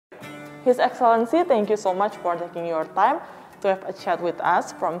His Excellency, thank you so much for taking your time to have a chat with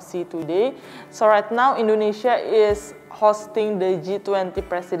us from C today. So right now, Indonesia is hosting the G20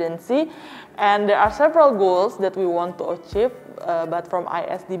 presidency, and there are several goals that we want to achieve, but from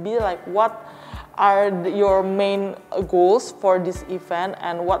ISDB, like what are your main goals for this event,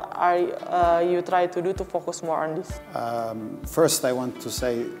 and what are you try to do to focus more on this? First, I want to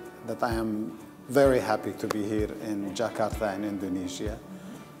say that I am very happy to be here in Jakarta in Indonesia.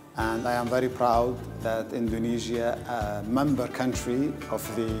 And I am very proud that Indonesia, a member country of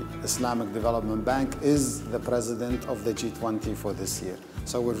the Islamic Development Bank, is the president of the G20 for this year.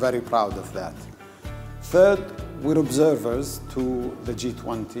 So we're very proud of that. Third, we're observers to the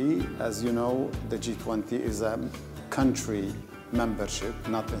G20. As you know, the G20 is a country membership,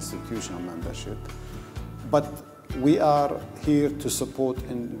 not institutional membership. But we are here to support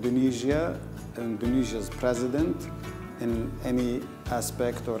Indonesia, Indonesia's president, in any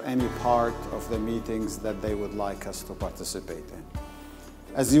aspect or any part of the meetings that they would like us to participate in.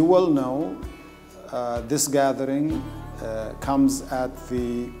 As you well know, this gathering comes at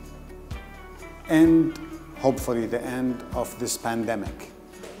the end, hopefully the end of this pandemic.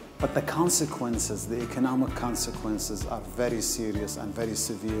 But the consequences, the economic consequences, are very serious and very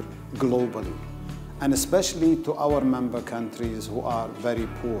severe globally, and especially to our member countries who are very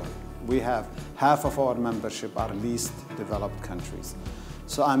poor. We have half of our membership are least developed countries.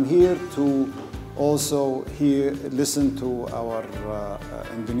 So I'm here to also listen to our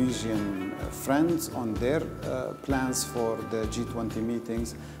Indonesian friends on their plans for the G20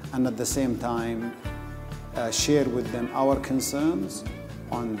 meetings, and at the same time share with them our concerns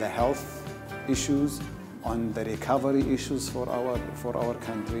on the health issues, on the recovery issues for our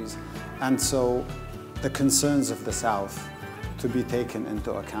countries, and so the concerns of the South to be taken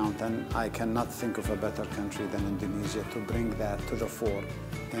into account. And I cannot think of a better country than Indonesia to bring that to the fore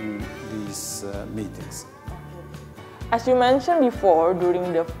in these meetings. As you mentioned before,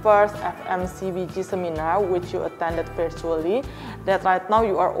 during the first FMCBG seminar, which you attended virtually, that right now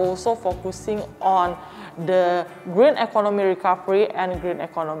you are also focusing on the green economy recovery and green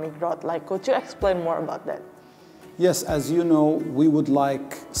economic growth. Like, could you explain more about that? Yes, as you know, we would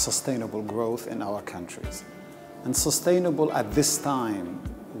like sustainable growth in our countries. And sustainable at this time,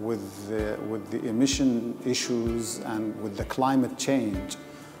 with the emission issues and with the climate change,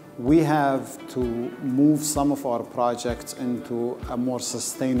 we have to move some of our projects into a more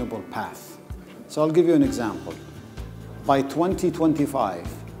sustainable path. So I'll give you an example. By 2025,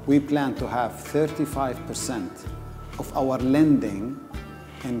 we plan to have 35% of our lending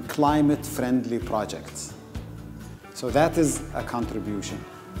in climate-friendly projects. So that is a contribution.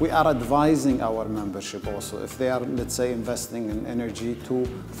 We are advising our membership also, if they are, let's say, investing in energy, to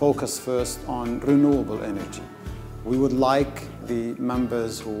focus first on renewable energy. We would like the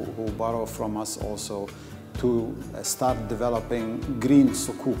members who borrow from us also to start developing green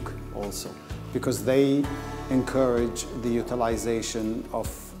sukuk also, because they encourage the utilization of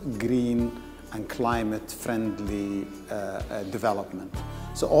green and climate-friendly development.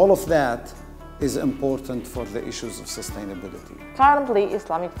 So all of that is important for the issues of sustainability. Currently,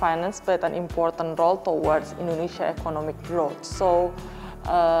 Islamic finance played an important role towards Indonesia economic growth. So,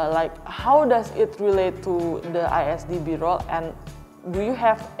 like, how does it relate to the ISDB role, and do you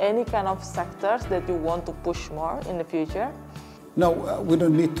have any kind of sectors that you want to push more in the future? No, we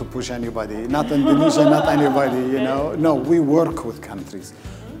don't need to push anybody, not Indonesia, not anybody, you know. No, we work with countries.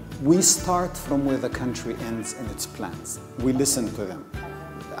 We start from where the country ends in its plans. We listen to them.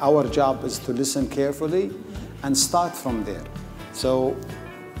 Our job is to listen carefully and start from there. So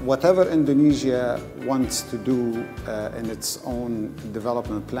whatever Indonesia wants to do in its own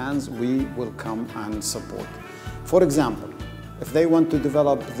development plans, we will come and support. For example, if they want to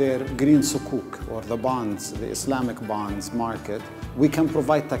develop their green sukuk or the bonds, the Islamic bonds market, we can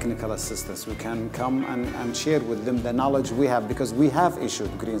provide technical assistance. We can come and share with them the knowledge we have, because we have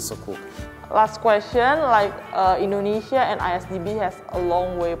issued green sukuk. Last question, like Indonesia and ISDB has a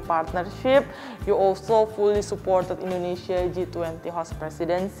long way partnership. You also fully supported Indonesia G20 host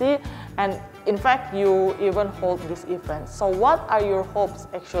presidency, and in fact, you even hold this event. So what are your hopes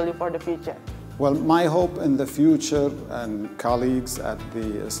actually for the future? Well, my hope in the future, and colleagues at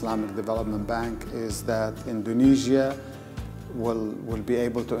the Islamic Development Bank, is that Indonesia will be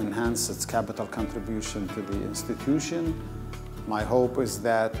able to enhance its capital contribution to the institution. My hope is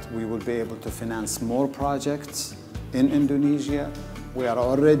that we will be able to finance more projects in Indonesia. We are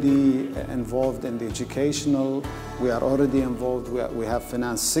already involved in the educational, we are already involved, we have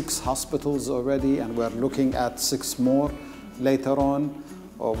financed 6 hospitals already, and we are looking at 6 more later on.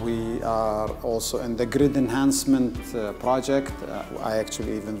 We are also in the grid enhancement project. I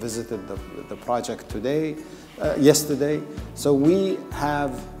actually even visited the project yesterday. So we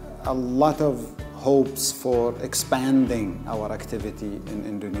have a lot of hopes for expanding our activity in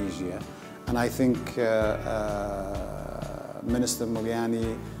Indonesia. And I think Minister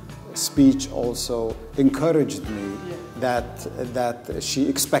Mulyani's speech also encouraged me that she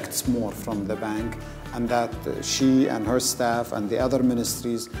expects more from the bank, and that she and her staff and the other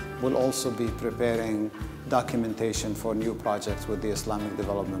ministries will also be preparing documentation for new projects with the Islamic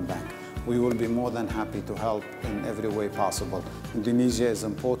Development Bank. We will be more than happy to help in every way possible. Indonesia is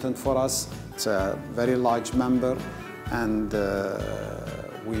important for us. It's a very large member, and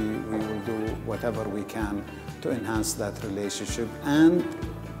we will do whatever we can to enhance that relationship and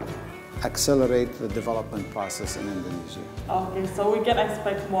accelerate the development process in Indonesia. Okay, so we can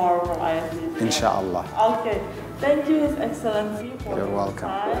expect more from ISDB. Inshallah. Okay, thank you, His Excellency, for You're your welcome.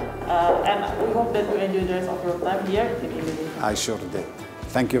 time. And we hope that you enjoy the rest of your time here in Indonesia. I sure did.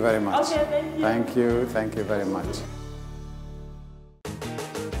 Thank you very much. Okay, thank you. Thank you. Thank you very much.